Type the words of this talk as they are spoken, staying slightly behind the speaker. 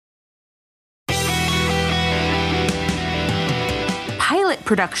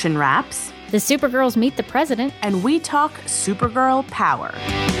Production wraps. The Supergirls meet the president. And we talk Supergirl power.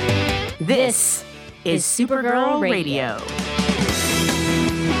 This is Supergirl Radio.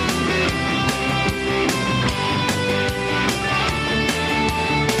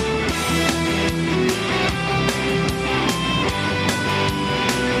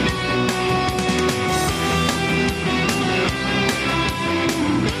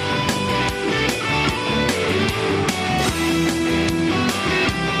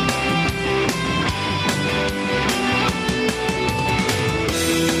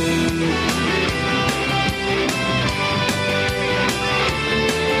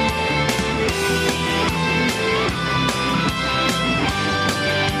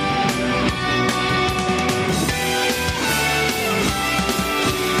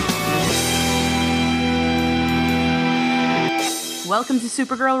 Welcome to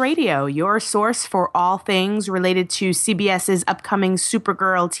Supergirl Radio, your source for all things related to CBS's upcoming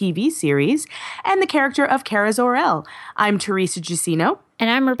Supergirl TV series and the character of Kara Zor-El. I'm Teresa Giussino. And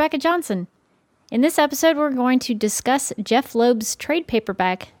I'm Rebecca Johnson. In this episode, we're going to discuss Jeff Loeb's trade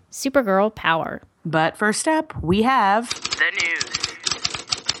paperback, Supergirl Power. But first up, we have the news.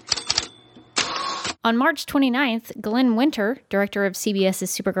 On March 29th, Glenn Winter, director of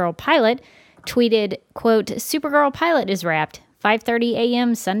CBS's Supergirl pilot, tweeted, quote, "Supergirl pilot is wrapped. 5:30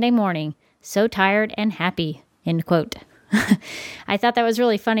 a.m. Sunday morning. So tired and happy," end quote. I thought that was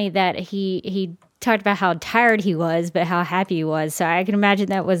really funny that he talked about how tired he was, but how happy he was. So I can imagine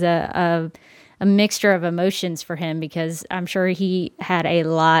that was a mixture of emotions for him, because I'm sure he had a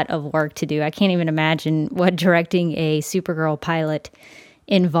lot of work to do. I can't even imagine what directing a Supergirl pilot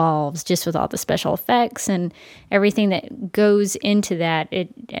involves, just with all the special effects and everything that goes into that. It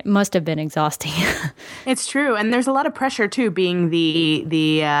must have been exhausting. It's true, and there's a lot of pressure too, being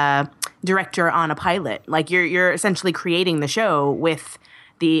the director on a pilot. Like you're essentially creating the show with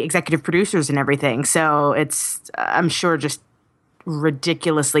the executive producers and everything. So it's I'm sure just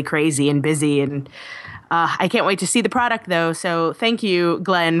ridiculously crazy and busy, and I can't wait to see the product though. So thank you,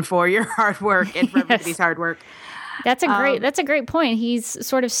 Glenn, for your hard work and for everybody's hard work. That's a great point. He's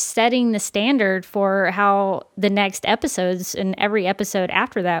sort of setting the standard for how the next episodes and every episode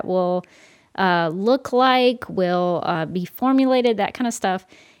after that will look like, will be formulated, that kind of stuff.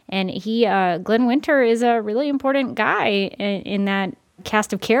 And Glenn Winter is a really important guy in that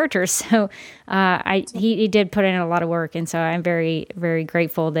cast of characters. So he did put in a lot of work, and so I'm very, very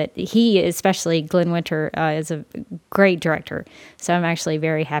grateful that especially Glenn Winter, is a great director. So I'm actually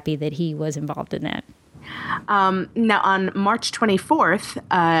very happy that he was involved in that. Now, on March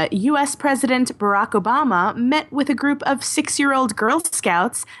 24th, U.S. President Barack Obama met with a group of 6-year-old Girl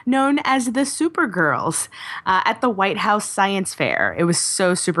Scouts known as the Supergirls at the White House Science Fair. It was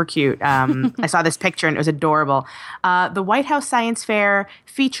so super cute. I saw this picture and it was adorable. The White House Science Fair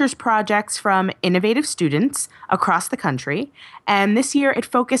features projects from innovative students across the country. And this year it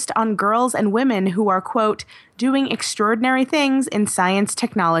focused on girls and women who are, quote, doing extraordinary things in science,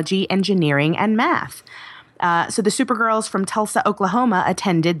 technology, engineering, and math. So the Supergirls from Tulsa, Oklahoma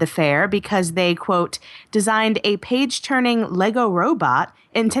attended the fair because they, quote, designed a page-turning Lego robot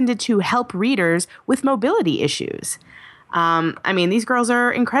intended to help readers with mobility issues. I mean, these girls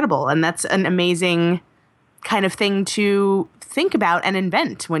are incredible, and that's an amazing kind of thing to think about and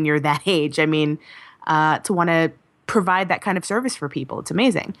invent when you're that age. I mean, to want to provide that kind of service for people. It's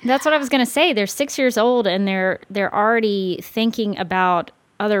amazing. That's what I was going to say. They're 6 years old and they're already thinking about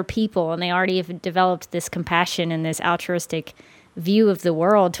other people, and they already have developed this compassion and this altruistic view of the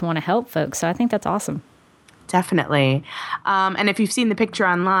world to want to help folks. So I think that's awesome. Definitely. And if you've seen the picture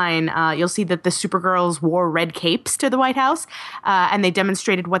online, you'll see that the Supergirls wore red capes to the White House, and they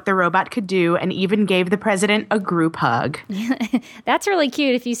demonstrated what the robot could do and even gave the president a group hug. That's really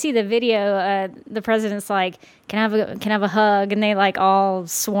cute. If you see the video, the president's like, can I have a hug? And they like all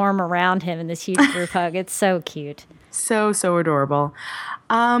swarm around him in this huge group hug. It's so cute. So adorable.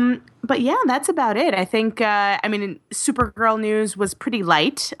 But yeah, that's about it. I think, Supergirl news was pretty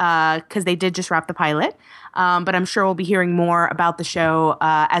light because they did just wrap the pilot. But I'm sure we'll be hearing more about the show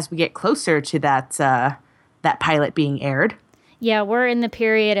as we get closer to that pilot being aired. Yeah, we're in the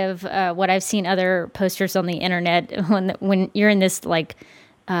period of what I've seen other posters on the internet when you're in this like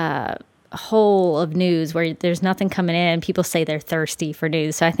hole of news where there's nothing coming in. People say they're thirsty for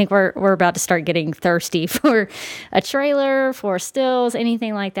news. So I think we're about to start getting thirsty for a trailer, for stills,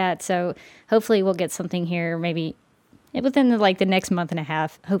 anything like that. So hopefully we'll get something here maybe within the next month and a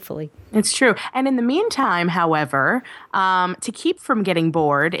half, hopefully. It's true. And in the meantime, however, to keep from getting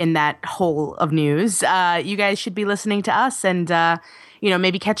bored in that hole of news, you guys should be listening to us and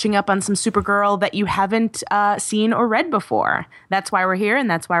maybe catching up on some Supergirl that you haven't seen or read before. That's why we're here, and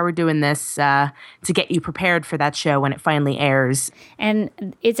that's why we're doing this, to get you prepared for that show when it finally airs. And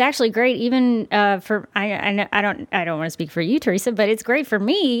it's actually great, even for I don't want to speak for you, Teresa, but it's great for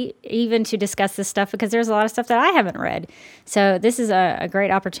me even to discuss this stuff because there's a lot of stuff that I haven't read. So this is a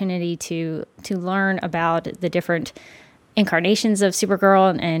great opportunity to learn about the different incarnations of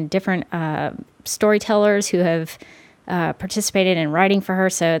Supergirl and different storytellers who have participated in writing for her.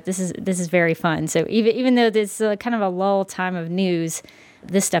 So this is very fun. So even though this is kind of a lull time of news,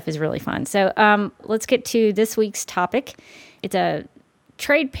 this stuff is really fun. So let's get to this week's topic. It's a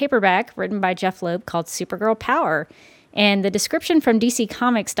trade paperback written by Jeff Loeb called Supergirl Power. And the description from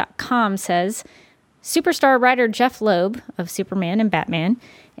DCComics.com says, superstar writer Jeff Loeb of Superman and Batman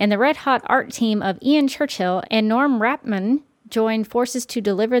and the red-hot art team of Ian Churchill and Norm Rapmund join forces to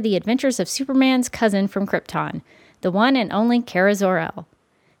deliver the adventures of Superman's cousin from Krypton, the one and only Kara Zor-El.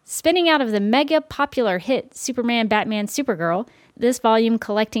 Spinning out of the mega-popular hit Superman, Batman, Supergirl, this volume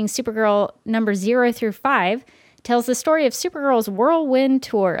collecting Supergirl number 0 through 5 tells the story of Supergirl's whirlwind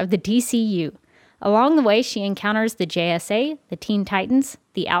tour of the DCU. Along the way, she encounters the JSA, the Teen Titans,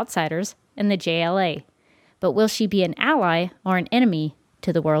 the Outsiders, and the JLA. But will she be an ally or an enemy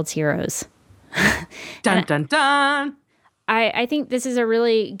to the world's heroes? Dun, dun, dun! I think this is a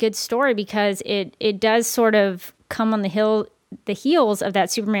really good story because it does sort of come on the heels of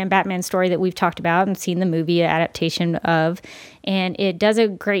that Superman Batman story that we've talked about and seen the movie adaptation of. And it does a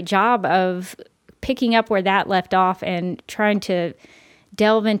great job of picking up where that left off and trying to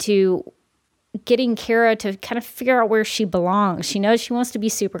delve into getting Kara to kind of figure out where she belongs. She knows she wants to be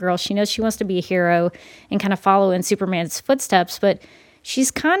Supergirl. She knows she wants to be a hero and kind of follow in Superman's footsteps, but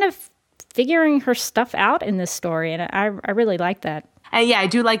she's kind of figuring her stuff out in this story, and I really like that. Yeah, I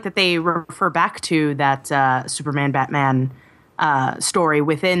do like that they refer back to that Superman Batman story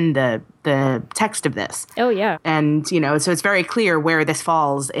within the text of this. Oh, yeah. And, so it's very clear where this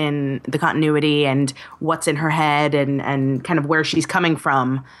falls in the continuity and what's in her head and kind of where she's coming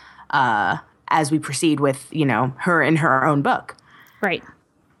from as we proceed with, her in her own book. Right.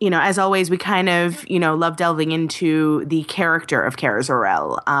 As always, we kind of, love delving into the character of Kara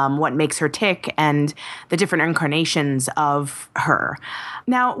Zor-El, what makes her tick, and the different incarnations of her.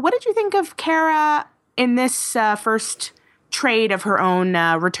 Now, what did you think of Kara in this first trade of her own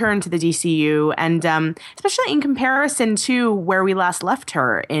return to the DCU, and especially in comparison to where we last left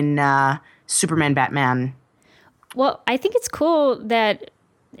her in Superman Batman? Well, I think it's cool that,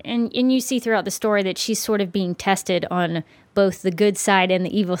 and you see throughout the story that she's sort of being tested on both the good side and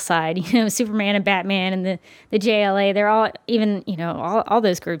the evil side. Superman and Batman and the JLA, they're all, even, all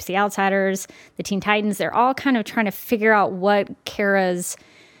those groups, the Outsiders, the Teen Titans, they're all kind of trying to figure out what Kara's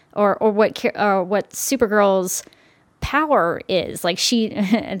or what Supergirl's power is. Like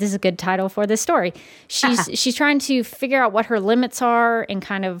this is a good title for this story. She's trying to figure out what her limits are and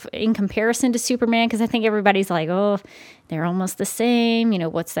kind of in comparison to Superman, because I think everybody's like, oh, they're almost the same.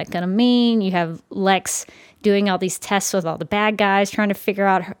 What's that going to mean? You have Lex doing all these tests with all the bad guys, trying to figure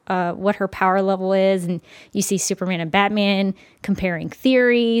out what her power level is. And you see Superman and Batman comparing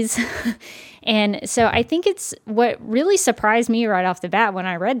theories. And so I think it's what really surprised me right off the bat when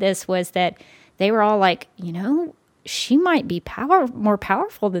I read this was that they were all like, she might be more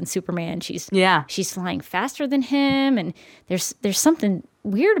powerful than Superman. She's flying faster than him, and there's something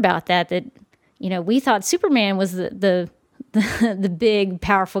weird about that. We thought Superman was the big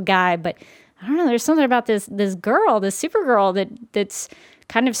powerful guy, but I don't know. There's something about this girl, this Supergirl, that's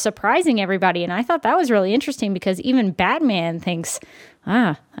kind of surprising everybody, and I thought that was really interesting because even Batman thinks,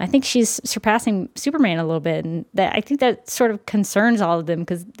 I think she's surpassing Superman a little bit, and I think that sort of concerns all of them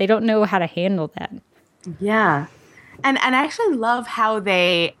because they don't know how to handle that. Yeah. And I actually love how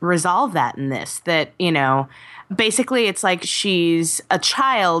they resolve that in this, that, basically it's like she's a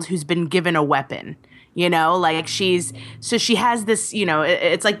child who's been given a weapon, like she has this,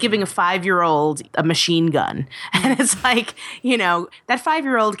 it's like giving a 5-year-old a machine gun. And it's like, that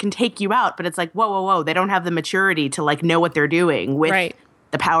 5-year-old can take you out, but it's like, whoa, they don't have the maturity to like know what they're doing with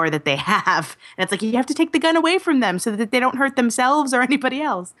the power that they have. And it's like, you have to take the gun away from them so that they don't hurt themselves or anybody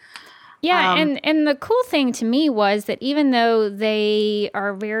else. Yeah, and the cool thing to me was that even though they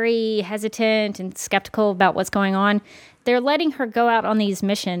are very hesitant and skeptical about what's going on, they're letting her go out on these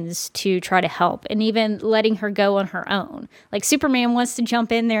missions to try to help, and even letting her go on her own. Like Superman wants to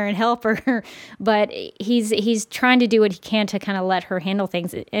jump in there and help her, but he's trying to do what he can to kind of let her handle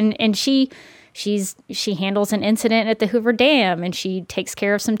things. And she handles an incident at the Hoover Dam, and she takes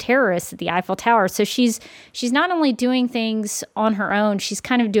care of some terrorists at the Eiffel Tower. So she's not only doing things on her own, she's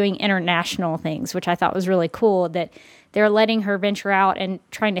kind of doing international things, which I thought was really cool, that they're letting her venture out and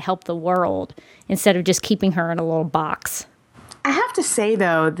trying to help the world instead of just keeping her in a little box. I have to say,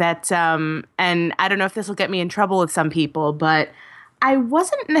 though, that, and I don't know if this will get me in trouble with some people, but I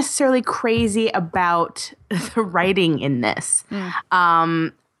wasn't necessarily crazy about the writing in this.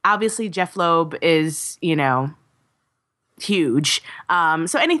 Obviously, Jeff Loeb is, huge.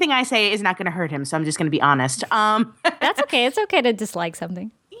 So anything I say is not going to hurt him, so I'm just going to be honest. That's okay. It's okay to dislike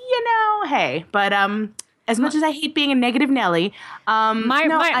something. Hey, but as much as I hate being a negative Nelly,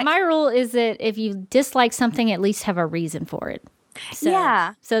 my rule is that if you dislike something, at least have a reason for it. So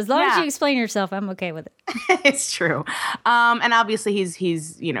as long as you explain yourself, I'm okay with it. It's true. And obviously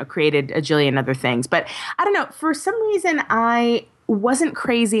he's created a jillion other things, but I don't know, for some reason I wasn't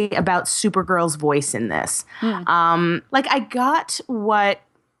crazy about Supergirl's voice in this. I got what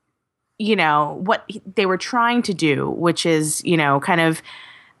they were trying to do, which is, kind of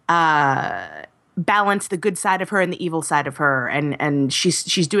balance the good side of her and the evil side of her, and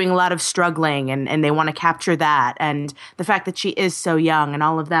she's doing a lot of struggling, and they want to capture that, and the fact that she is so young and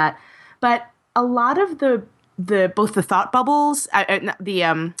all of that. But a lot of the both the thought bubbles,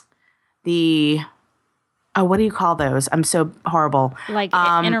 what do you call those? I'm so horrible. Like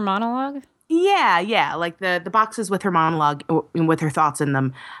inner monologue? Yeah. Like the boxes with her monologue, with her thoughts in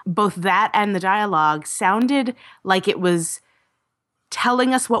them. Both that and the dialogue sounded like it was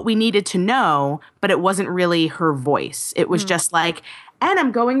telling us what we needed to know, but it wasn't really her voice. It was just like, and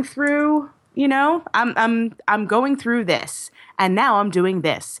I'm going through, I'm going through this, and now I'm doing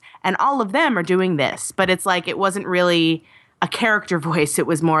this, and all of them are doing this. But it's like, it wasn't really a character voice. It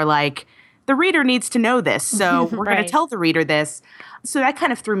was more like, the reader needs to know this, so we're going to tell the reader this. So that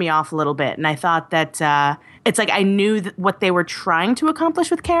kind of threw me off a little bit, and I thought that it's like I knew what they were trying to accomplish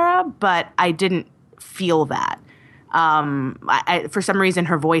with Kara, but I didn't feel that. For some reason,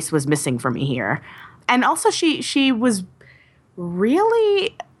 her voice was missing for me here. And also, she was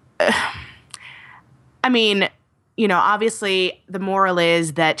really, obviously the moral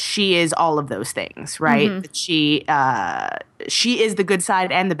is that she is all of those things, right? That she is the good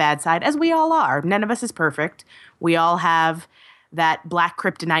side and the bad side, as we all are. None of us is perfect. We all have that black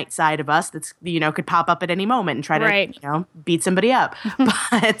kryptonite side of us that's, could pop up at any moment and try to, beat somebody up.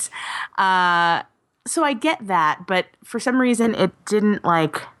 But, so I get that, but for some reason it didn't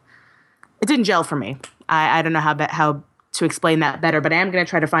gel for me. I don't know how to explain that better, but I am going to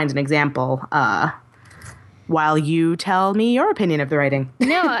try to find an example while you tell me your opinion of the writing.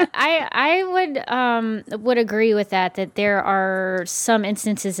 No, I would agree with that there are some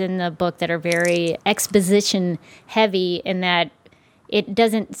instances in the book that are very exposition heavy, and that it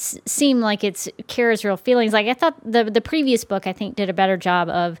doesn't seem like it's Kara's real feelings. Like I thought the previous book, I think, did a better job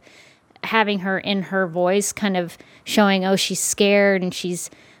of having her in her voice, kind of showing, she's scared and she's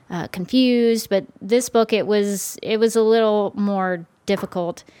confused. But this book, it was a little more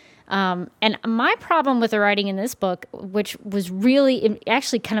difficult. And my problem with the writing in this book, which was it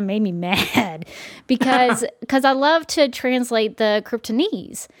actually kind of made me mad, because I love to translate the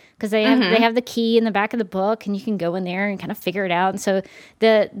Kryptonese, because they have the key in the back of the book, and you can go in there and kind of figure it out. And so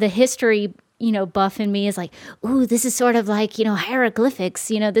the history buff in me is like, ooh, this is sort of like, hieroglyphics,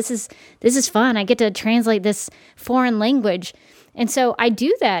 this is fun. I get to translate this foreign language. And so I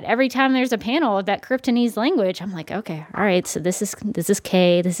do that every time there's a panel of that Kryptonese language. I'm like, okay, all right, so this is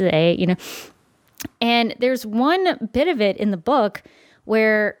K, this is A, And there's one bit of it in the book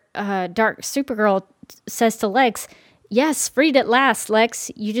where Dark Supergirl says to Lex, yes, freed at last, Lex.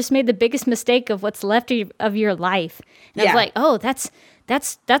 You just made the biggest mistake of what's left of your life. And I was like, oh, that's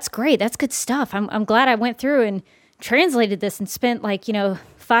great. That's good stuff. I'm glad I went through and translated this and spent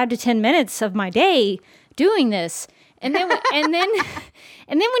 5 to 10 minutes of my day doing this. And then and then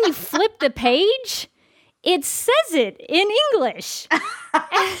when you flip the page, it says it in English.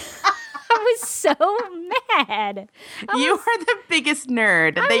 I was so mad. You are the biggest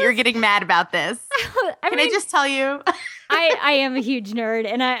nerd that you're getting mad about this. Can I just tell you? I am a huge nerd,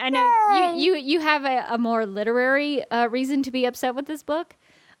 and I know you have a more literary reason to be upset with this book.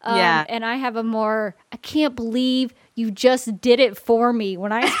 And I have a more, I can't believe you just did it for me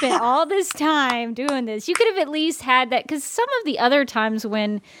when I spent all this time doing this. You could have at least had that, because some of the other times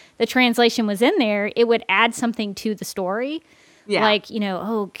when the translation was in there, it would add something to the story. Yeah. Like,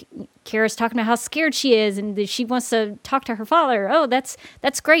 Kara's talking about how scared she is and she wants to talk to her father. Oh, that's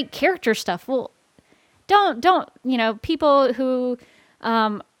great character stuff. Well, don't, people who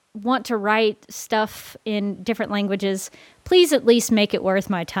want to write stuff in different languages, please at least make it worth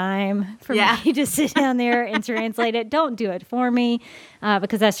my time for me to sit down there and translate it. Don't do it for me,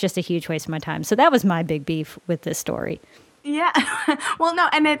 because that's just a huge waste of my time. So that was my big beef with this story. Yeah. Well, no,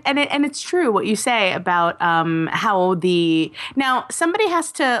 and it's true what you say about how the now somebody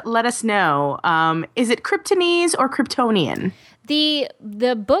has to let us know, is it Kryptonese or Kryptonian? The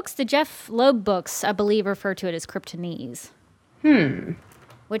books, the Jeff Loeb books, I believe, refer to it as Kryptonese.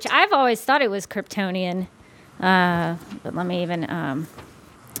 Which I've always thought it was Kryptonian. But let me even.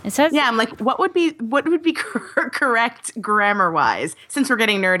 It says. Yeah, I'm like, what would be correct grammar wise? Since we're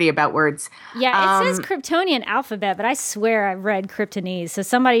getting nerdy about words. Yeah, it says Kryptonian alphabet, but I swear I've read Kryptonese. So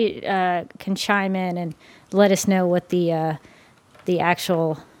somebody can chime in and let us know what the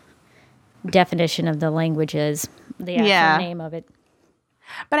actual definition of the language is, the actual name of it.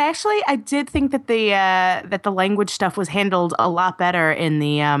 But I did think that the language stuff was handled a lot better in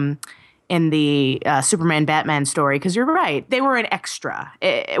the Superman Batman story, because you're right, they were an extra.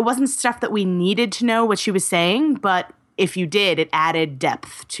 It wasn't stuff that we needed to know what she was saying, but if you did, it added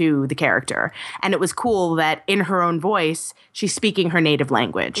depth to the character, and it was cool that in her own voice she's speaking her native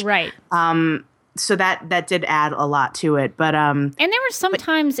language. Right. So that did add a lot to it, but and there were some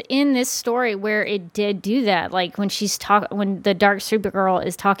times in this story where it did do that, like when when the Dark Supergirl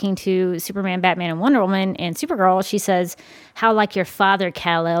is talking to Superman, Batman, and Wonder Woman, and Supergirl, she says, "How like your father,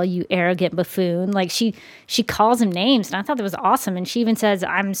 Kal-El, you arrogant buffoon." Like she calls him names, and I thought that was awesome. And she even says,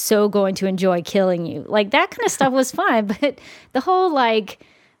 "I'm so going to enjoy killing you." Like that kind of stuff was fun, but the whole like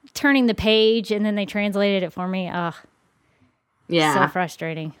turning the page and then they translated it for me, yeah, so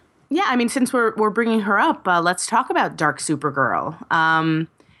frustrating. Yeah, I mean, since we're bringing her up, let's talk about Dark Supergirl.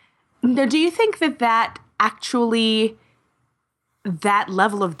 Now, do you think that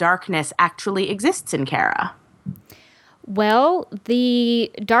level of darkness actually exists in Kara? Well,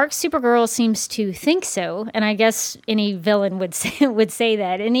 the Dark Supergirl seems to think so, and I guess any villain would say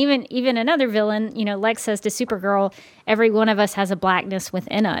that. And even another villain, Lex says to Supergirl, "Every one of us has a blackness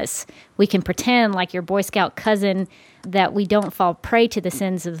within us. We can pretend like your Boy Scout cousin that we don't fall prey to the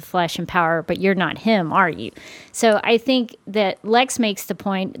sins of the flesh and power, but you're not him, are you?" So I think that Lex makes the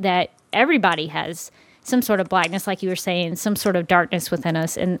point that everybody has some sort of blackness, like you were saying, some sort of darkness within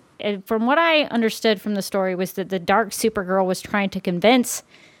us. And from what I understood from the story was that the Dark Supergirl was trying to convince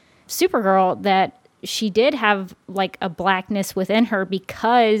Supergirl that she did have like a blackness within her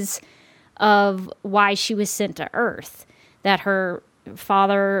because of why she was sent to Earth. That her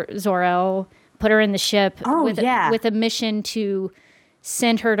father, Zor-El, put her in the ship with a mission to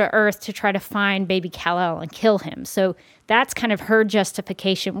send her to Earth to try to find baby Kal-El and kill him. So that's kind of her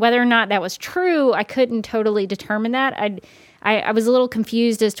justification. Whether or not that was true, I couldn't totally determine that. I was a little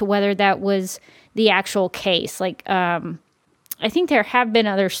confused as to whether that was the actual case. Like, I think there have been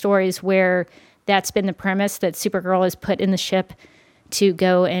other stories where that's been the premise, that Supergirl is put in the ship to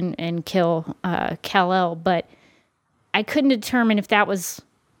go and kill Kal-El, but I couldn't determine if that was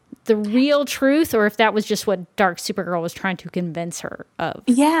the real truth or if that was just what Dark Supergirl was trying to convince her of.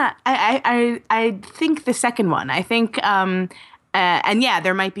 Yeah, I think the second one. I think, and yeah,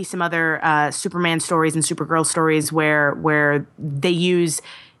 there might be some other Superman stories and Supergirl stories where they use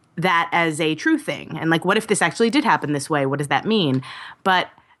that as a true thing. And like, what if this actually did happen this way? What does that mean? But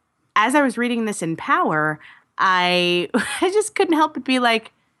as I was reading this in Power, I just couldn't help but be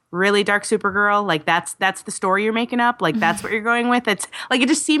like, really, Dark Supergirl? Like that's the story you're making up? Like that's what you're going with? It's like, it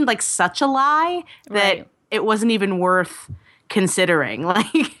just seemed like such a lie that it wasn't even worth considering.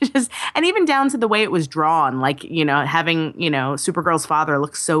 Like and even down to the way it was drawn, like, having, Supergirl's father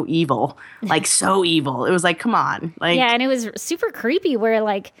look so evil, like so evil. It was like, come on. Like, yeah, and it was super creepy where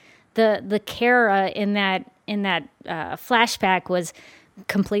like the Kara in that flashback was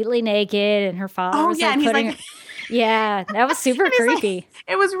completely naked and her father was like putting her. Yeah, that was super creepy. Like,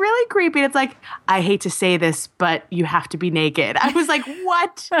 it was really creepy. It's like, I hate to say this, but you have to be naked. I was like,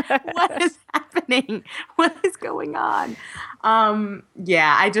 what? What is happening? What is going on?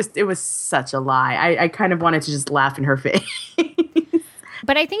 Yeah, it was such a lie. I kind of wanted to just laugh in her face.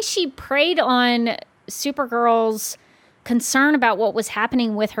 But I think she preyed on Supergirl's concern about what was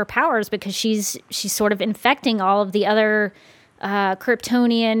happening with her powers, because she's sort of infecting all of the other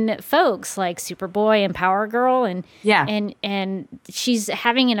Kryptonian folks like Superboy and Power Girl, and and she's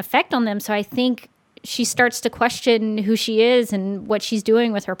having an effect on them. So I think she starts to question who she is and what she's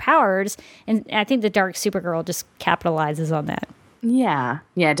doing with her powers, and I think the Dark Supergirl just capitalizes on that. Yeah,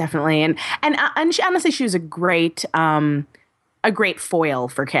 definitely, and she, honestly, she was a great foil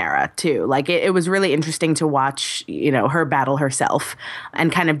for Kara too. Like it was really interesting to watch, her battle herself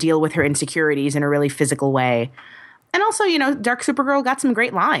and kind of deal with her insecurities in a really physical way. And also, Dark Supergirl got some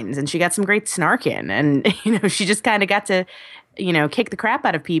great lines and she got some great snark in. And, she just kind of got to, kick the crap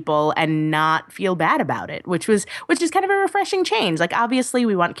out of people and not feel bad about it, which is kind of a refreshing change. Like, obviously,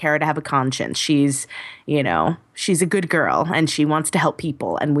 we want Kara to have a conscience. She's a good girl and she wants to help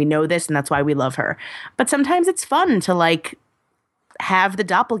people. And we know this and that's why we love her. But sometimes it's fun to, like, have the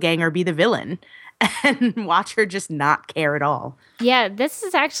doppelganger be the villain and watch her just not care at all. Yeah, this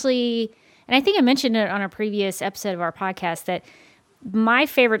is actually... And I think I mentioned it on a previous episode of our podcast that my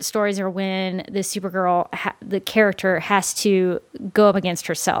favorite stories are when the Supergirl, the character, has to go up against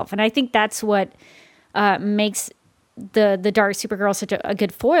herself. And I think that's what makes the Dark Supergirl such a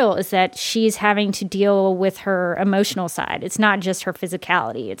good foil, is that she's having to deal with her emotional side. It's not just her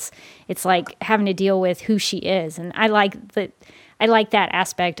physicality. It's like having to deal with who she is. And I like that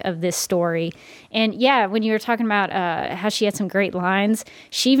aspect of this story. And yeah, when you were talking about how she had some great lines,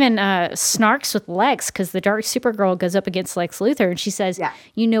 she even snarks with Lex because the Dark Supergirl goes up against Lex Luthor and she says, yeah,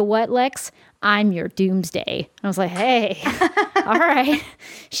 "You know what, Lex? I'm your doomsday." And I was like, hey, all right.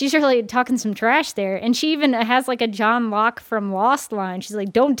 She's really talking some trash there. And she even has like a John Locke from Lost line. She's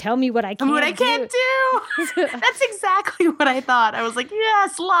like, "Don't tell me what I can't do. That's exactly what I thought. I was like,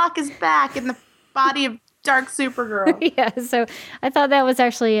 yes, Locke is back in the body of Dark Supergirl. Yeah, so I thought that was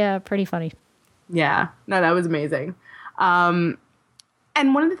actually pretty funny. Yeah, no, that was amazing. And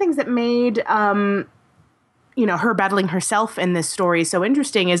one of the things that made, her battling herself in this story so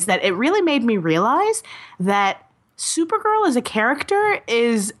interesting is that it really made me realize that Supergirl as a character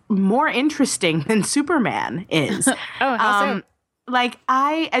is more interesting than Superman is. Oh, how so? Like,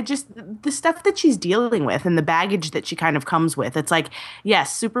 I just, the stuff that she's dealing with and the baggage that she kind of comes with, it's like,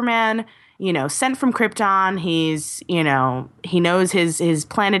 yes, Superman, sent from Krypton. He's, he knows his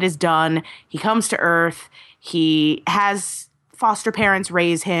planet is done. He comes to Earth. He has foster parents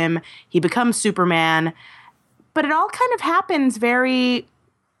raise him. He becomes Superman. But it all kind of happens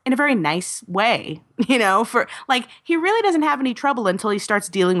in a very nice way, for like, he really doesn't have any trouble until he starts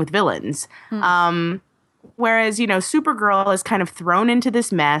dealing with villains. Whereas, Supergirl is kind of thrown into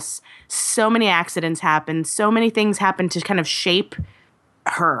this mess. So many accidents happen. So many things happen to kind of shape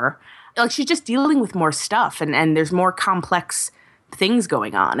her. Like, she's just dealing with more stuff and there's more complex things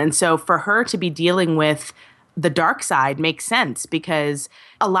going on. And so for her to be dealing with the dark side makes sense because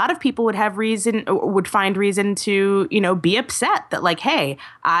a lot of people would find reason to, be upset that, like, hey,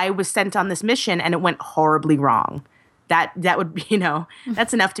 I was sent on this mission and it went horribly wrong. That would,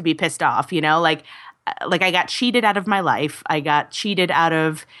 that's enough to be pissed off, like I got cheated out of my life. I got cheated out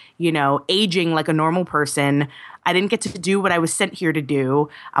of, aging like a normal person. I didn't get to do what I was sent here to do.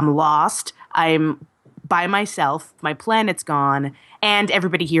 I'm lost. I'm by myself. My planet's gone. And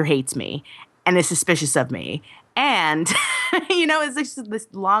everybody here hates me and is suspicious of me. And, it's just this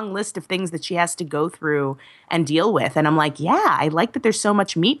long list of things that she has to go through and deal with. And I'm like, yeah, I like that there's so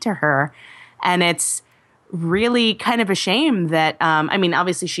much meat to her. And it's really kind of a shame that,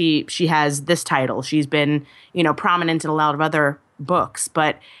 obviously she has this title. She's been, prominent in a lot of other books,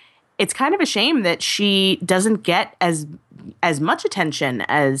 but it's kind of a shame that she doesn't get as much attention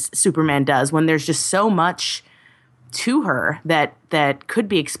as Superman does when there's just so much to her that could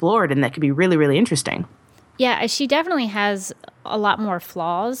be explored and that could be really, really interesting. Yeah, she definitely has a lot more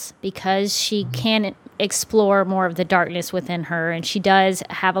flaws because she can explore more of the darkness within her, and she does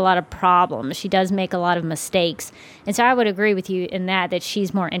have a lot of problems. She does make a lot of mistakes. And so I would agree with you in that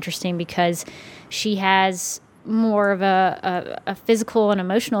she's more interesting because she has more of a physical and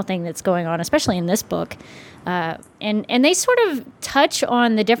emotional thing that's going on, especially in this book. And they sort of touch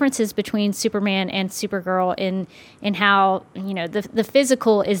on the differences between Superman and Supergirl in how, the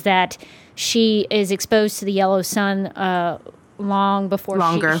physical is that she is exposed to the yellow sun long before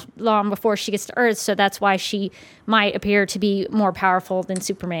she gets to Earth, so that's why she might appear to be more powerful than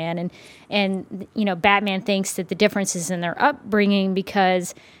Superman. And Batman thinks that the difference is in their upbringing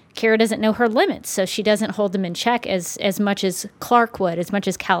because Kara doesn't know her limits, so she doesn't hold them in check as much as Clark would, as much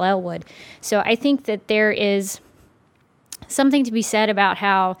as Kal-El would. So I think that there is something to be said about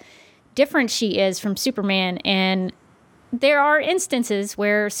how different she is from Superman, and there are instances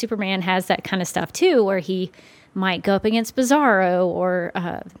where Superman has that kind of stuff too, where he might go up against Bizarro or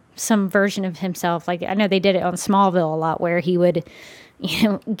some version of himself. Like, I know they did it on Smallville a lot, where he would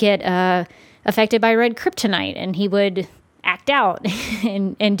get affected by red kryptonite, and he would act out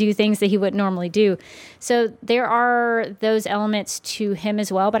and do things that he wouldn't normally do. So there are those elements to him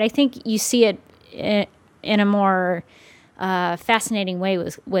as well, but I think you see it in a more fascinating way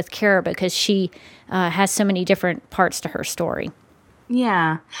with Kara because she has so many different parts to her story.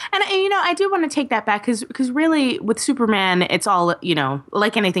 Yeah. And, I do want to take that back because really with Superman, it's all,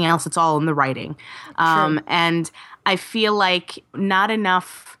 like anything else, it's all in the writing. True. And I feel like not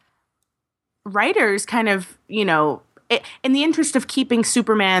enough writers kind of, in the interest of keeping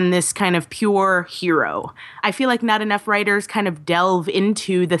Superman this kind of pure hero, I feel like not enough writers kind of delve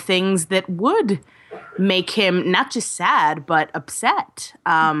into the things that would make him not just sad, but upset.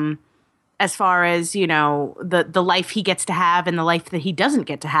 As far as, the life he gets to have and the life that he doesn't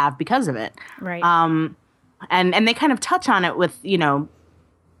get to have because of it. Right. And they kind of touch on it with,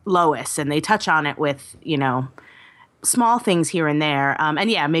 Lois, and they touch on it with, small things here and there. And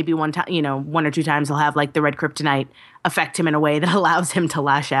yeah, maybe one time, one or two times he'll have like the red kryptonite affect him in a way that allows him to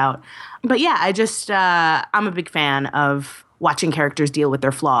lash out. But yeah, I'm a big fan of watching characters deal with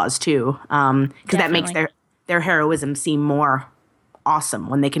their flaws too. Because that makes their heroism seem more awesome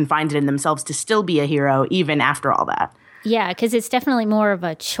when they can find it in themselves to still be a hero even after all that. Yeah, because it's definitely more of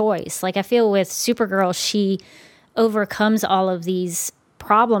a choice. Like I feel with Supergirl, she overcomes all of these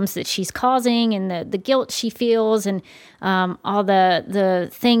problems that she's causing and the guilt she feels and all the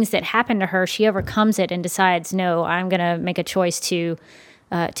things that happen to her. She overcomes it and decides, no, I'm going to make a choice to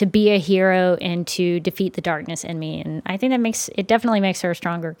be a hero and to defeat the darkness in me. And I think it definitely makes her a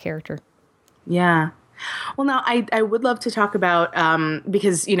stronger character. Yeah. Well, now I would love to talk about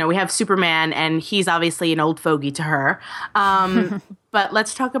because we have Superman and he's obviously an old fogey to her, but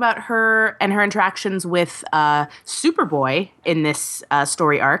let's talk about her and her interactions with Superboy in this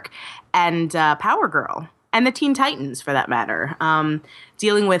story arc and Power Girl and the Teen Titans for that matter,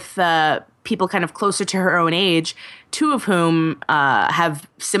 dealing with people kind of closer to her own age, two of whom have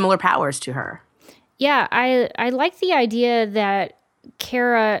similar powers to her. Yeah, I like the idea that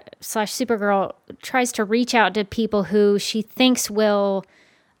Kara/Supergirl tries to reach out to people who she thinks will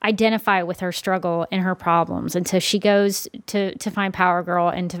identify with her struggle and her problems. And so she goes to find Power Girl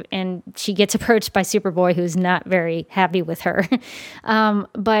and she gets approached by Superboy, who's not very happy with her.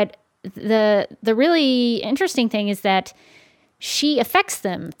 But the really interesting thing is that she affects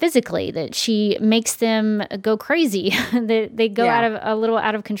them physically, that she makes them go crazy. They go a little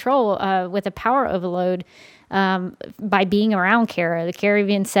out of control with a power overload. By being around Kara. The Kara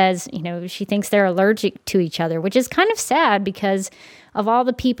even says, she thinks they're allergic to each other, which is kind of sad because of all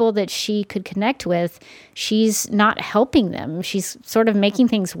the people that she could connect with, she's not helping them. She's sort of making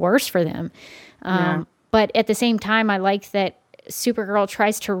things worse for them. But at the same time, I like that Supergirl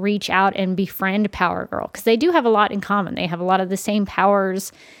tries to reach out and befriend Power Girl because they do have a lot in common. They have a lot of the same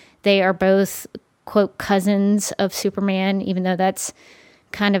powers. They are both, quote, cousins of Superman, even though that's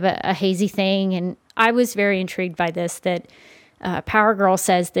kind of a hazy thing. And I was very intrigued by this, that Power Girl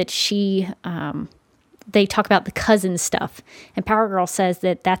says that they talk about the cousin stuff, and Power Girl says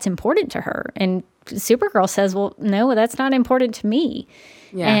that that's important to her. And Supergirl says, well, no, that's not important to me.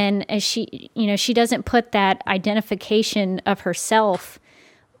 Yeah. And as she doesn't put that identification of herself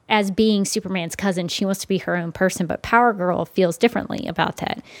as being Superman's cousin. She wants to be her own person, but Power Girl feels differently about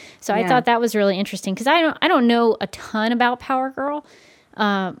that. So I thought that was really interesting because I don't know a ton about Power Girl.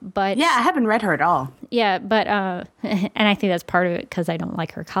 But yeah, I haven't read her at all. Yeah, but and I think that's part of it because I don't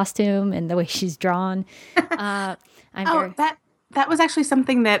like her costume and the way she's drawn. That was actually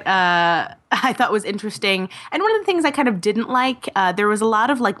something that I thought was interesting. And one of the things I kind of didn't like, there was a lot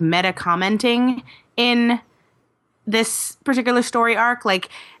of like meta commenting in this particular story arc, like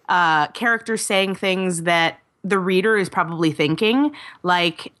characters saying things that the reader is probably thinking,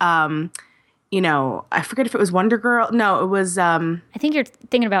 like. I forget if it was Wonder Girl. No, it was. I think you're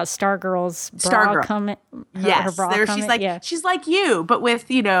thinking about Stargirl's bra comment. Yes, she's like she's like you, but with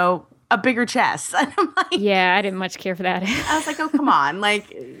a bigger chest. And I'm like, yeah, I didn't much care for that. I was like, oh come on,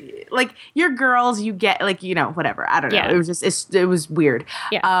 like you're girls, you get like whatever. I don't know. It was just it was weird.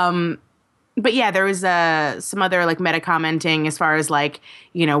 Yeah. But yeah, there was some other like meta commenting as far as like,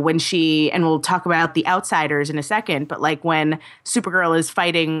 when and we'll talk about the Outsiders in a second, but like when Supergirl is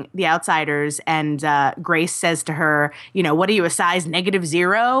fighting the Outsiders and Grace says to her, what are you, a size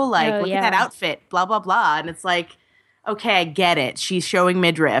 -0? Like, look at that outfit, blah, blah, blah. And it's like, okay, I get it. She's showing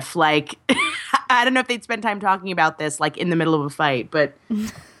midriff. Like, I don't know if they'd spend time talking about this like in the middle of a fight, but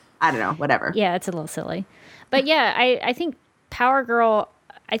I don't know, whatever. Yeah, it's a little silly. But yeah, I think Power Girl,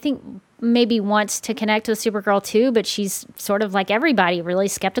 maybe wants to connect with Supergirl too, but she's sort of like everybody, really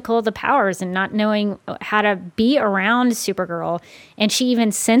skeptical of the powers and not knowing how to be around Supergirl. And she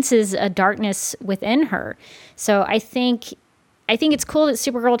even senses a darkness within her. So I think it's cool that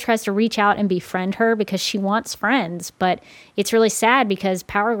Supergirl tries to reach out and befriend her because she wants friends, but it's really sad because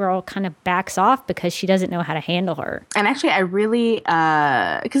Power Girl kind of backs off because she doesn't know how to handle her. And actually, I really,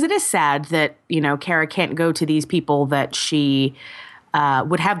 because it is sad that, Kara can't go to these people that she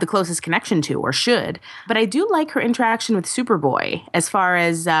would have the closest connection to or should. But I do like her interaction with Superboy as far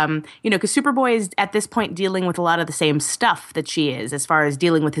as, because Superboy is at this point dealing with a lot of the same stuff that she is as far as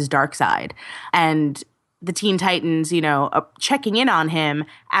dealing with his dark side. And the Teen Titans, checking in on him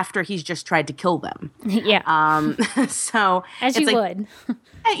after he's just tried to kill them. Yeah. So as you would.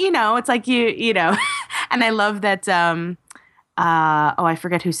 It's like and I love that. I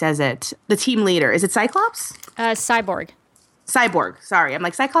forget who says it. The team leader, is it Cyclops? Cyborg. Sorry, I'm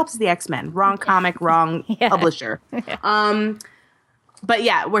like Cyclops is the X-Men. Wrong comic, wrong publisher. But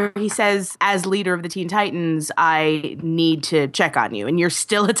yeah, where he says, as leader of the Teen Titans, I need to check on you. And you're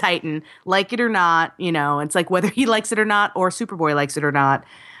still a Titan, like it or not. It's like whether he likes it or not, or Superboy likes it or not,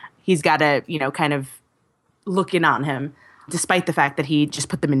 he's got to, kind of look in on him, despite the fact that he just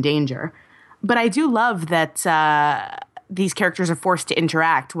put them in danger. But I do love that these characters are forced to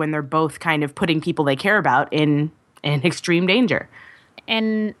interact when they're both kind of putting people they care about in extreme danger.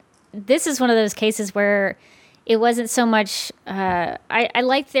 And this is one of those cases where it wasn't so much, I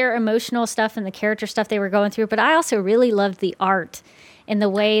liked their emotional stuff and the character stuff they were going through, but I also really loved the art and the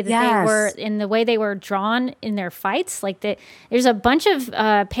way that they were drawn in their fights. Like there's a bunch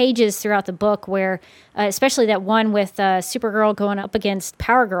of pages throughout the book where, especially that one with Supergirl going up against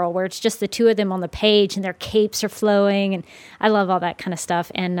Power Girl, where it's just the two of them on the page and their capes are flowing, and I love all that kind of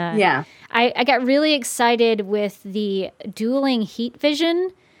stuff. And I got really excited with the dueling heat vision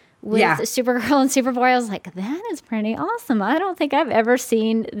with Supergirl and Superboy. I was like, that is pretty awesome. I don't think I've ever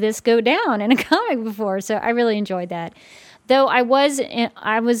seen this go down in a comic before. So I really enjoyed that. Though I was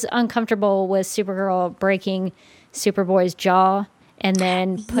uncomfortable with Supergirl breaking Superboy's jaw and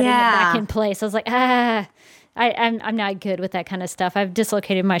then putting it back in place. I was like, I'm not good with that kind of stuff. I've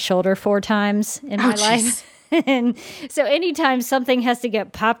dislocated my shoulder 4 times in my life. And so anytime something has to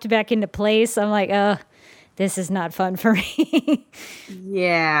get popped back into place, I'm like, oh, this is not fun for me.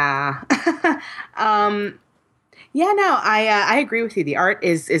 Yeah. I agree with you. The art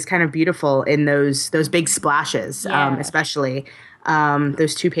is kind of beautiful in those big splashes, especially.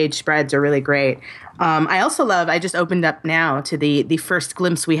 Those 2-page spreads are really great. I also love, I just opened up now to the first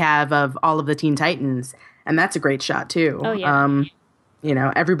glimpse we have of all of the Teen Titans, and that's a great shot too. Oh,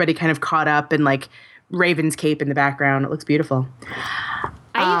 yeah. Everybody kind of caught up in like Raven's cape in the background. It looks beautiful.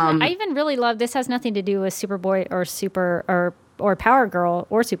 I even really love, this has nothing to do with Superboy or Power Girl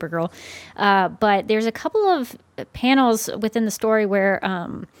or Supergirl, but there's a couple of panels within the story where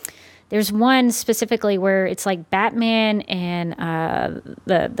there's one specifically where it's like Batman and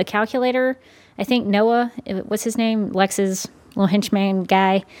the calculator. I think Noah, what's his name? Lex's little henchman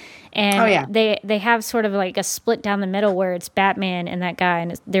guy. And they have sort of like a split down the middle where it's Batman and that guy,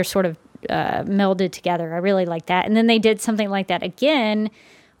 and they're sort of melded together. I really like that. And then they did something like that again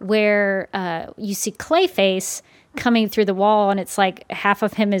where you see Clayface coming through the wall, and it's like half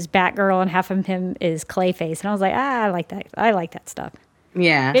of him is Batgirl and half of him is Clayface. And I was like, I like that. I like that stuff.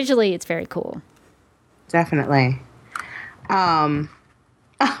 Yeah. Visually, it's very cool. Definitely.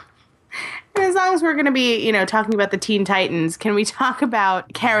 As long as we're going to be, talking about the Teen Titans, can we talk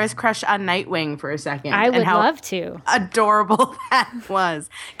about Kara's crush on Nightwing for a second? I would love to. Adorable that was.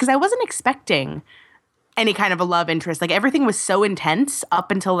 Because I wasn't expecting any kind of a love interest. Like, everything was so intense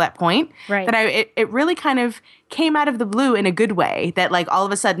up until that point. Right. That it really kind of came out of the blue in a good way. That, like, all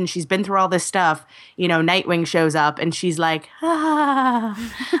of a sudden she's been through all this stuff. Nightwing shows up and she's like,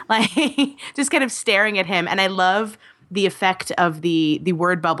 like, just kind of staring at him. And I love the effect of the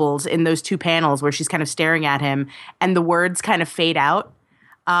word bubbles in those 2 panels where she's kind of staring at him and the words kind of fade out.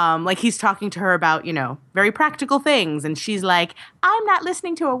 Like he's talking to her about, very practical things. And she's like, I'm not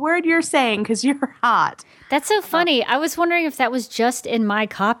listening to a word you're saying because you're hot. That's so funny. I was wondering if that was just in my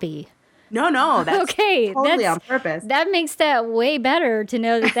copy. No, that's totally on purpose. That makes that way better to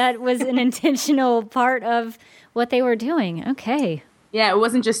know that was an intentional part of what they were doing. Okay. Yeah, it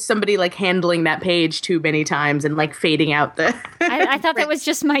wasn't just somebody like handling that page too many times and like fading out the. I thought that was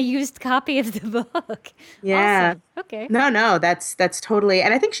just my used copy of the book. Yeah. Awesome. Okay. No, that's totally.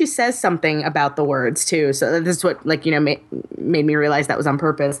 And I think she says something about the words too. So this is what made me realize that was on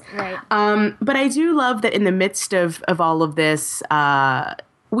purpose. Right. But I do love that in the midst of all of this,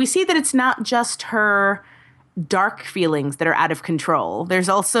 we see that it's not just her dark feelings that are out of control. There's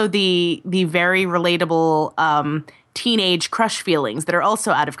also the very relatable teenage crush feelings that are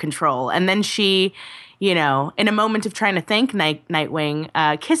also out of control. And then she, in a moment of trying to thank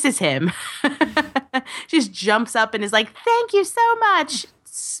Nightwing, kisses him. She just jumps up and is like, thank you so much.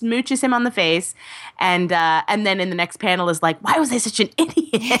 Smooches him on the face. And then in the next panel is like, why was I such an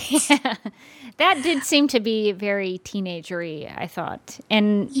idiot? Yeah. That did seem to be very teenagery, I thought.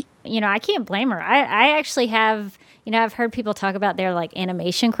 And, I can't blame her. I actually have, You know, I've heard people talk about their like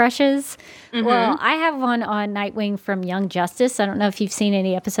animation crushes. Well, I have one on Nightwing from Young Justice. I don't know if you've seen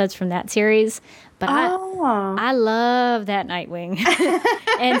any episodes from that series, but I love that Nightwing.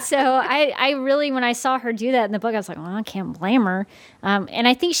 And so I really, when I saw her do that in the book, I was like, well, I can't blame her. And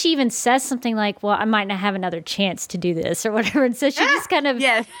I think she even says something like, well, I might not have another chance to do this or whatever. And so she just kind of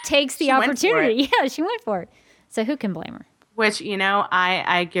takes the opportunity. Yeah, she went for it. So who can blame her? Which, you know,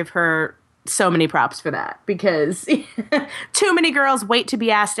 I give her so many props for that, because too many girls wait to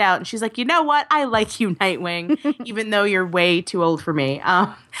be asked out. And she's like, you know what? I like you, Nightwing, even though you're way too old for me.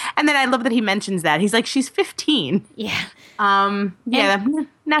 And then I love that he mentions that. He's like, she's 15. Yeah. I'm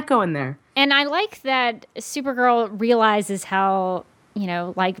not going there. And I like that Supergirl realizes how, you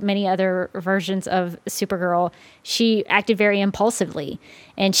know, like many other versions of Supergirl, she acted very impulsively.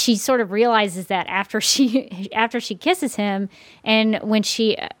 And she sort of realizes that after she kisses him, and when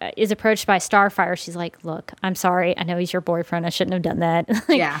she is approached by Starfire, she's like, look, I'm sorry. I know he's your boyfriend. I shouldn't have done that.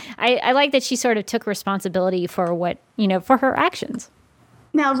 I like that she sort of took responsibility for what, you know, for her actions.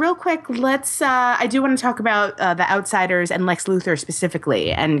 Now, real quick, I do want to talk about the Outsiders and Lex Luthor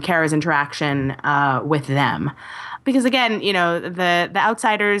specifically, and Kara's interaction with them. Because again, you know, the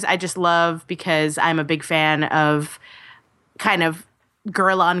Outsiders I just love because I'm a big fan of kind of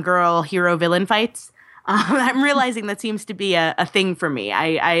girl-on-girl hero-villain fights. I'm realizing that seems to be a thing for me.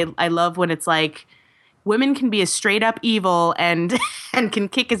 I love when it's like women can be as straight-up evil and can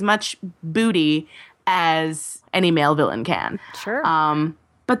kick as much booty as any male villain can. Sure.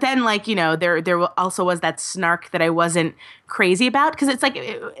 But then, like, you know, there also was that snark that I wasn't crazy about, because it's like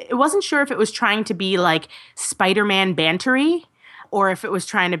it wasn't sure if it was trying to be like Spider-Man bantery or if it was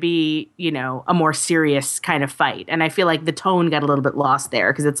trying to be, you know, a more serious kind of fight. And I feel like the tone got a little bit lost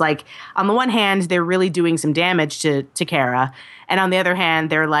there, because it's like, on the one hand, they're really doing some damage to Kara, and on the other hand,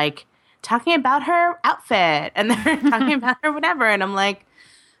 they're like talking about her outfit and they're talking about her whatever. And I'm like,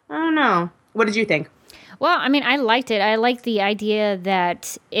 I don't know. What did you think? Well, I mean, I liked it. I liked the idea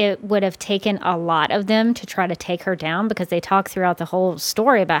that it would have taken a lot of them to try to take her down, because they talk throughout the whole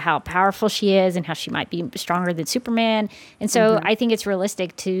story about how powerful she is and how she might be stronger than Superman. And so I think it's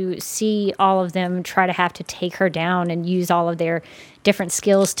realistic to see all of them try to have to take her down and use all of their different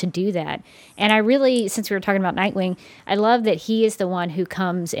skills to do that. And I really, since we were talking about Nightwing, I love that he is the one who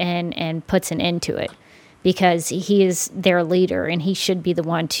comes in and puts an end to it, because he is their leader and he should be the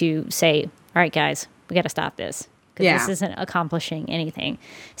one to say, all right, guys, we got to stop this, because this isn't accomplishing anything.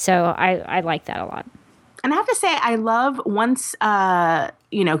 So I like that a lot. And I have to say, I love once,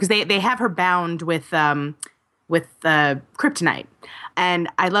 you know, because they have her bound with kryptonite. And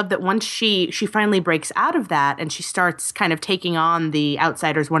I love that once she finally breaks out of that and she starts kind of taking on the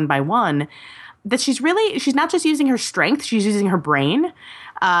Outsiders one by one, that she's not just using her strength, she's using her brain,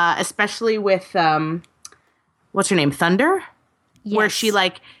 especially with, what's her name, Thunder? Yes. Where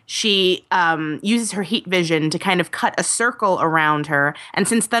she uses her heat vision to kind of cut a circle around her. And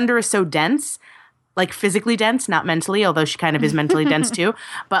since Thunder is so dense, like physically dense, not mentally, although she kind of is mentally dense too.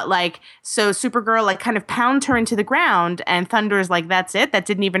 But like, so Supergirl like kind of pounds her into the ground, and Thunder is like, that's it? That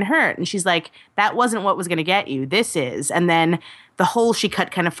didn't even hurt. And she's like, that wasn't what was going to get you. This is. And then the hole she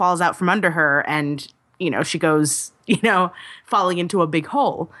cut kind of falls out from under her, and, you know, she goes, you know, falling into a big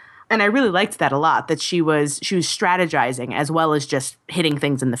hole. And I really liked that a lot, that she was strategizing as well as just hitting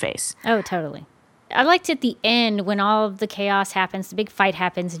things in the face. Oh, totally. I liked at the end when all of the chaos happens, the big fight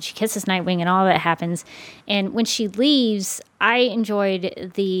happens, and she kisses Nightwing and all that happens. And when she leaves, I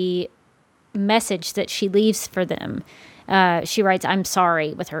enjoyed the message that she leaves for them. She writes, "I'm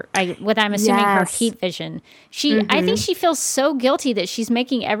sorry," with I'm assuming her heat vision. I think she feels so guilty that she's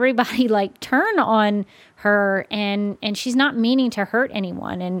making everybody like turn on her, and she's not meaning to hurt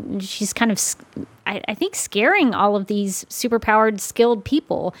anyone, and she's kind of, I think, scaring all of these superpowered, skilled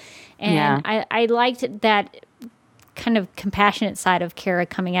people. And I liked that kind of compassionate side of Kara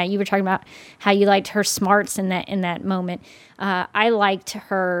coming out. You were talking about how you liked her smarts in that moment. I liked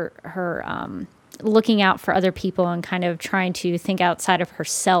her looking out for other people and kind of trying to think outside of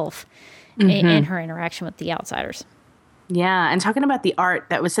herself in her interaction with the Outsiders. Yeah, and talking about the art,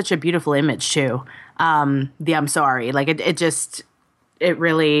 that was such a beautiful image too. The I'm sorry, like it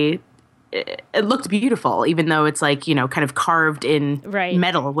really looked beautiful, even though it's like, you know, kind of carved in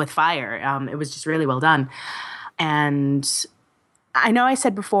metal with fire. It was just really well done. And I know I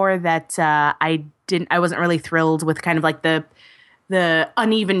said before that I wasn't really thrilled with kind of like the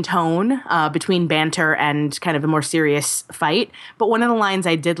uneven tone between banter and kind of a more serious fight. But one of the lines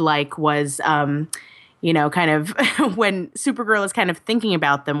I did like was, you know, kind of when Supergirl is kind of thinking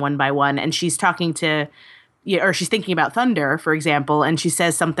about them one by one, and she's talking to yeah, or she's thinking about Thunder, for example, and she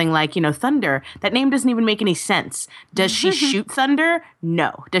says something like, Thunder, that name doesn't even make any sense. Does she shoot thunder?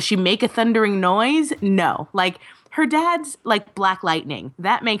 No. Does she make a thundering noise? No. Like, her dad's like Black Lightning.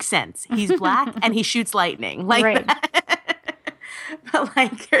 That makes sense. He's black and he shoots lightning. Like right. that. But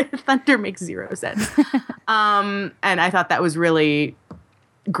like, thunder makes zero sense. And I thought that was really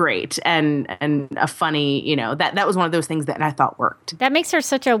great and a funny, that was one of those things that I thought worked. That makes her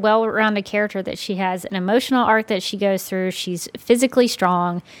such a well-rounded character, that she has an emotional arc that she goes through. She's physically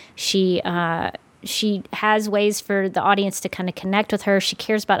strong. She has ways for the audience to kind of connect with her. She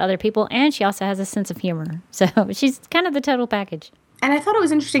cares about other people, and she also has a sense of humor. So she's kind of the total package. And I thought it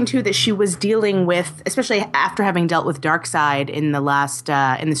was interesting, too, that she was dealing with, especially after having dealt with Darkseid in the last,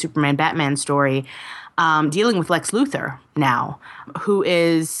 in the Superman-Batman story, dealing with Lex Luthor now, who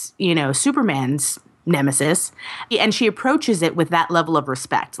is, Superman's nemesis. And she approaches it with that level of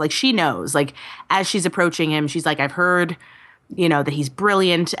respect. Like, she knows, like, as she's approaching him, she's like, I've heard, that he's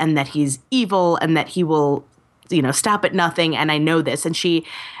brilliant and that he's evil and that he will, stop at nothing. And I know this. And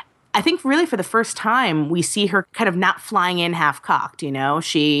I think really for the first time, we see her kind of not flying in half-cocked,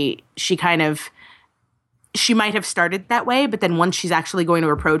 She might have started that way, but then once she's actually going to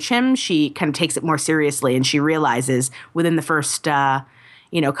approach him, she kind of takes it more seriously, and she realizes within the first,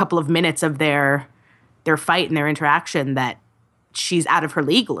 couple of minutes of their fight and their interaction that she's out of her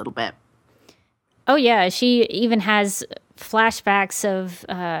league a little bit. Oh, yeah. She even has flashbacks of,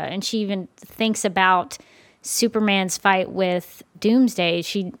 and she even thinks about Superman's fight with Doomsday.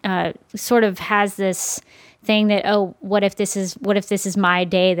 She sort of has this thing that, what if this is my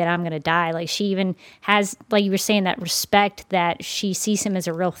day that I'm going to die? Like, she even has, like you were saying, that respect that she sees him as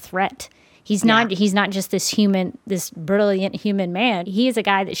a real threat. He's not just this brilliant human man. He is a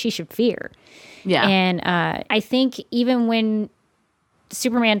guy that she should fear. Yeah. And I think even when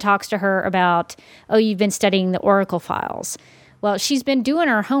Superman talks to her about, you've been studying the Oracle files. Well, she's been doing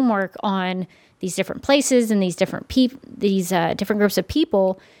her homework on these different places and these different different groups of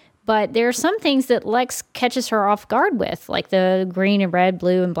people. But there are some things that Lex catches her off guard with, like the green and red,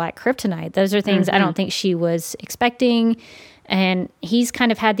 blue and black kryptonite. Those are things I don't think she was expecting. And he's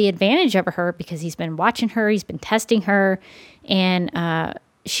kind of had the advantage over her because he's been watching her, he's been testing her, and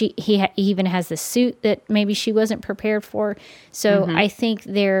he even has the suit that maybe she wasn't prepared for. So I think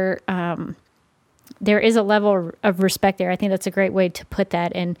there is a level of respect there. I think that's a great way to put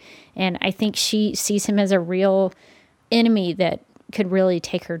that. And I think she sees him as a real enemy that could really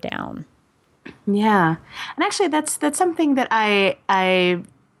take her down. Yeah. And actually that's something that I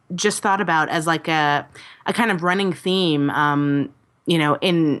just thought about as like a kind of running theme,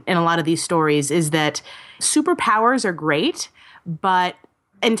 in a lot of these stories, is that superpowers are great, but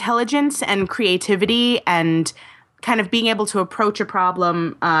intelligence and creativity and kind of being able to approach a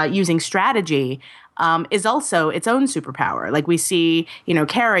problem using strategy is also its own superpower. Like we see,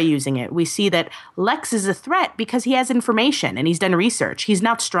 Kara using it. We see that Lex is a threat because he has information and he's done research. He's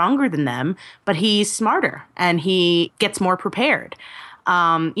not stronger than them, but he's smarter and he gets more prepared.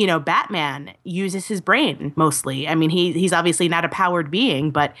 Batman uses his brain mostly. I mean, he's obviously not a powered being,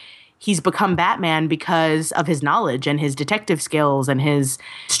 but he's become Batman because of his knowledge and his detective skills and his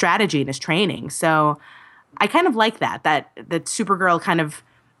strategy and his training. So I kind of like that Supergirl kind of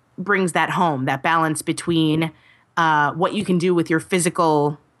brings that home, that balance between what you can do with your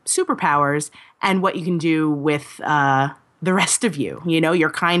physical superpowers and what you can do with the rest of you. Your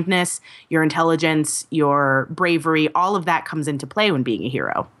kindness, your intelligence, your bravery, all of that comes into play when being a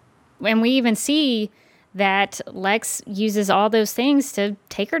hero. And we even see that Lex uses all those things to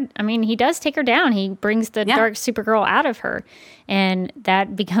take her. I mean, he does take her down. He brings the dark Supergirl out of her, and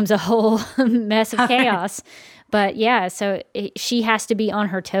that becomes a whole mess of chaos. But yeah, so she has to be on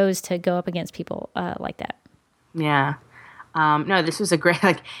her toes to go up against people like that. Yeah. No, this was a great,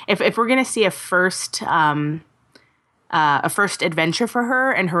 like, if we're going to see a first adventure for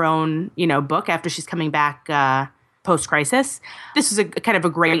her in her own, book after she's coming back post-crisis, this is a kind of a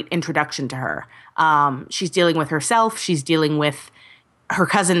great introduction to her. She's dealing with herself. She's dealing with her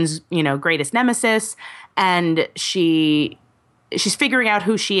cousin's, greatest nemesis, and she's figuring out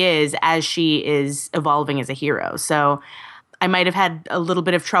who she is as she is evolving as a hero. So I might have had a little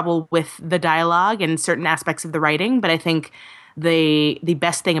bit of trouble with the dialogue and certain aspects of the writing, but I think the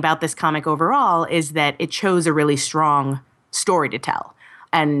best thing about this comic overall is that it chose a really strong story to tell.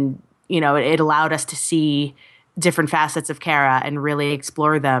 And, it allowed us to see different facets of Kara and really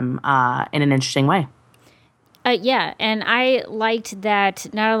explore them in an interesting way. Yeah, and I liked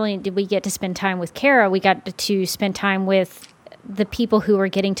that not only did we get to spend time with Kara, we got to spend time with the people who were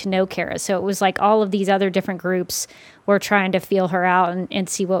getting to know Kara. So it was like all of these other different groups were trying to feel her out and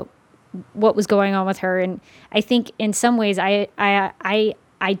see what what was going on with her. And I think in some ways I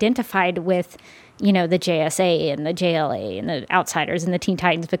identified with, the JSA and the JLA and the Outsiders and the Teen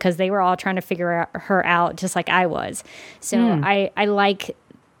Titans, because they were all trying to figure her out just like I was. So I like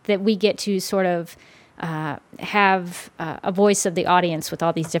that we get to sort of have a voice of the audience with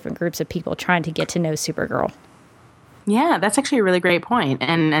all these different groups of people trying to get to know Supergirl. Yeah, that's actually a really great point,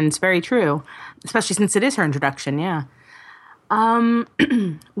 and it's very true, especially since it is her introduction, yeah.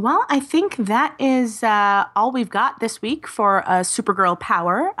 Well, I think that is all we've got this week for Supergirl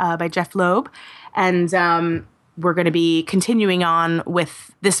Power by Jeff Loeb, and we're going to be continuing on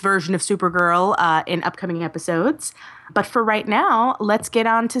with this version of Supergirl in upcoming episodes. But for right now, let's get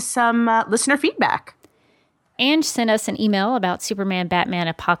on to some listener feedback. Ange sent us an email about Superman Batman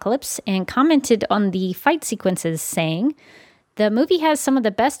Apocalypse and commented on the fight sequences, saying, "The movie has some of the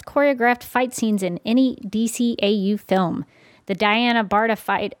best choreographed fight scenes in any DCAU film. The Diana Barta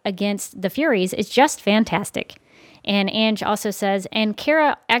fight against the Furies is just fantastic." And Ange also says, "And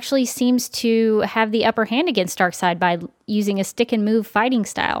Kara actually seems to have the upper hand against Darkseid by using a stick and move fighting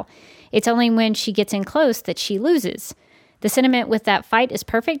style. It's only when she gets in close that she loses. The sentiment with that fight is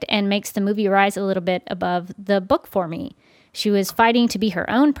perfect and makes the movie rise a little bit above the book for me. She was fighting to be her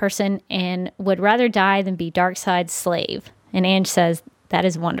own person and would rather die than be Darkseid's slave." And Ange says, "That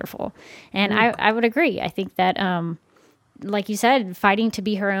is wonderful." And I would agree. I think that, like you said, fighting to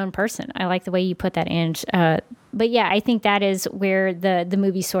be her own person. I like the way you put that, Ange. But yeah, I think that is where the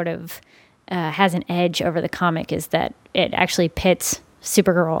movie sort of has an edge over the comic, is that it actually pits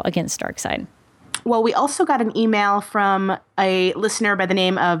Supergirl against Darkseid. Well, we also got an email from a listener by the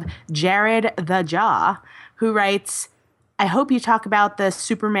name of Jared the Jaw, who writes, "I hope you talk about the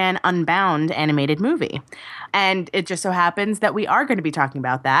Superman Unbound animated movie." And it just so happens that we are going to be talking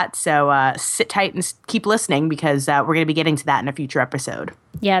about that. So sit tight and keep listening, because we're going to be getting to that in a future episode.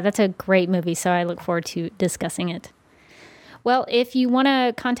 Yeah, that's a great movie, so I look forward to discussing it. Well, if you want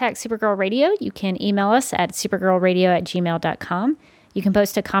to contact Supergirl Radio, you can email us at supergirlradio@gmail.com. You can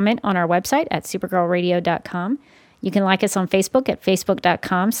post a comment on our website at supergirlradio.com. You can like us on Facebook at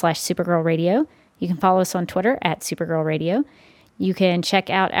facebook.com/supergirlradio. You can follow us on Twitter at supergirlradio. You can check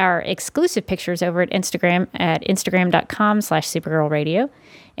out our exclusive pictures over at Instagram at instagram.com/supergirlradio.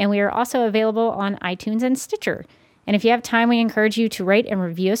 And we are also available on iTunes and Stitcher. And if you have time, we encourage you to rate and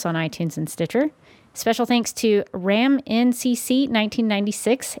review us on iTunes and Stitcher. Special thanks to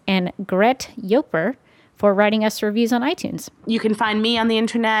RamNCC1996 and Gret Yoper for writing us reviews on iTunes. You can find me on the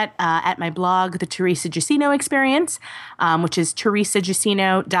internet at my blog, The Teresa Giussino Experience, which is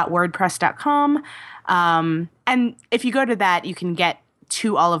teresagiussino.wordpress.com. And if you go to that, you can get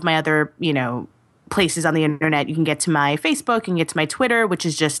to all of my other, places on the internet. You can get to my Facebook, you can get to my Twitter, which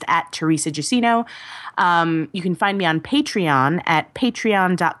is just at Teresa Giussino. You can find me on Patreon at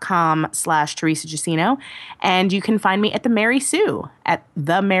patreon.com/Teresa Giussino. And you can find me at The Mary Sue at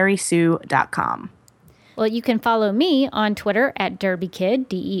themarysue.com. Well, you can follow me on Twitter at DerbyKid,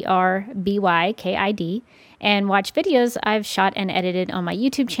 DerbyKid, and watch videos I've shot and edited on my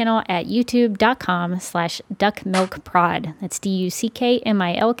YouTube channel at youtube.com/duckmilkprod. That's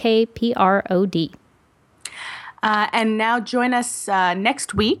DUCKMILKPROD. And now join us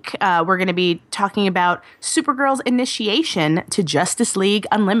next week. We're going to be talking about Supergirl's initiation to Justice League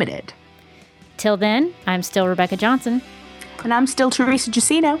Unlimited. Till then, I'm still Rebecca Johnson. And I'm still Teresa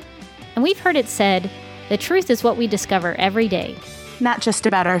Giussino. And we've heard it said, the truth is what we discover every day. Not just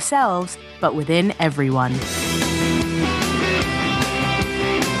about ourselves, but within everyone.